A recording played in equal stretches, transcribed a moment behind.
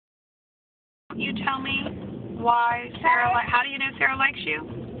You tell me why Sarah, how do you know Sarah likes you?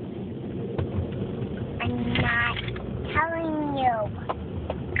 I'm not telling you.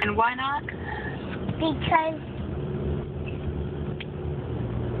 And why not? Because,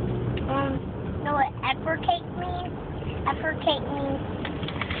 you know what effort-cake means? Effort-cake means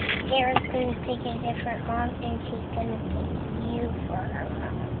Sarah's going to pick a different mom and she's going to pick you for her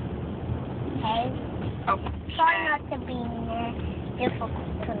mom. Okay? Okay. Try not to be difficult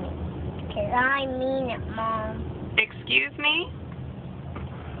to me. Because I mean it, Mom. Excuse me?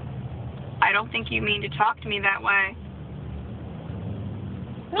 I don't think you mean to talk to me that way.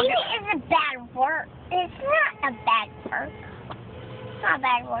 Mean it is a bad word. It's not a bad word. It's not a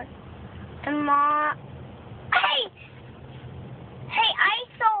bad word. And Mom, hey, I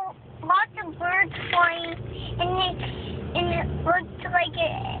saw lots of birds flying, and it looked like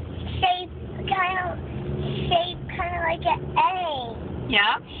a shape, kind of like an A.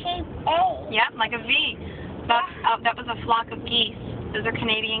 Yep. Shape A. Yep, like a V. That was a flock of geese. Those are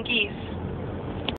Canadian geese.